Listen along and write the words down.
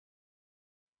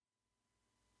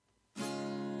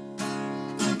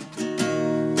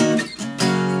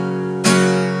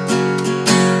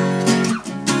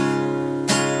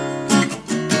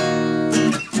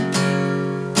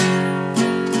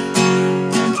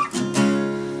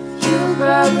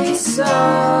probably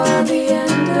saw the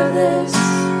end of this.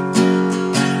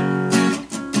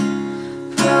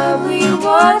 Probably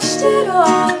watched it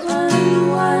all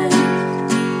unwind.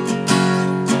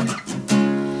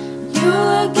 You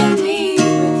look at me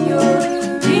with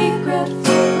your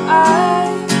regretful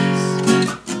eyes,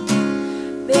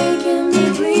 making me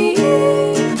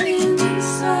bleed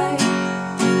inside,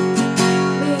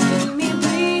 making me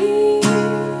bleed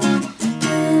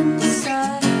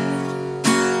inside,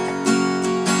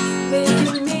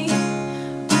 making me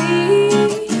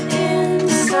bleed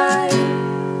inside.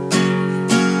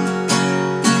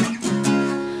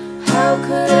 How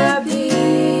could I be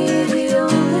the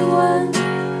only one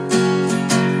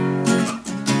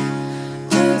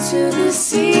who to the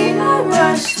scene I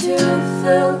rush to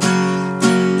fill?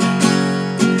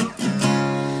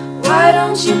 Why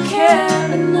don't you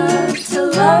care enough to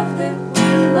love that we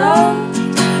love?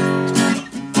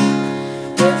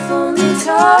 If only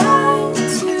time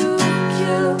to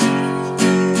kill,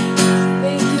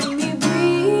 making me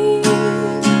breathe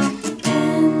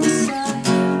inside,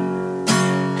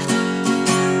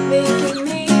 making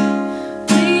me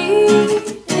breathe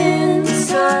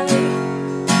inside.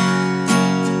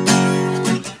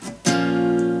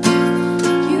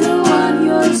 You want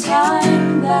your time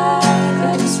back,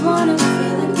 I just wanna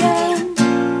feel again.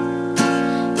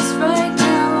 'Cause right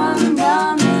now I'm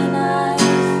numb and I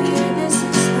fear this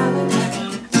is how it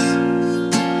ends.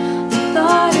 I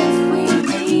thought if we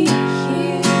meet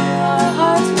here, our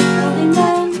hearts would really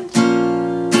mend.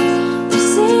 You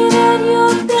see that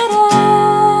you're bitter,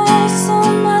 so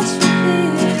much for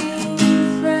being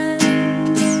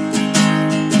friends.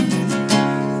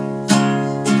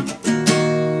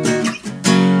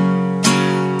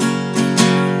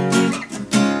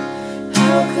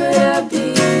 How could I be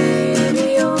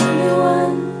the only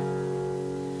one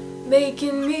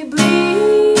making me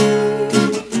bleed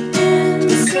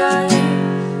inside,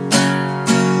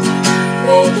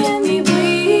 making me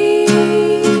bleed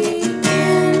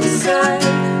inside,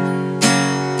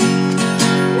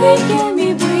 making me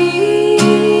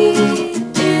bleed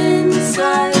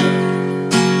inside,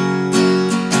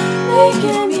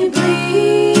 making me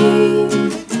bleed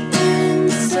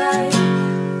inside.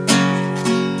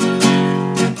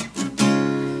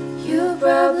 You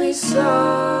probably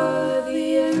saw the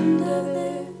end of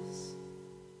this.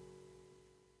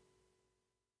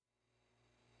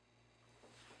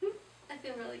 I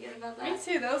feel really good about that. Me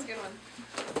too, that was a good one.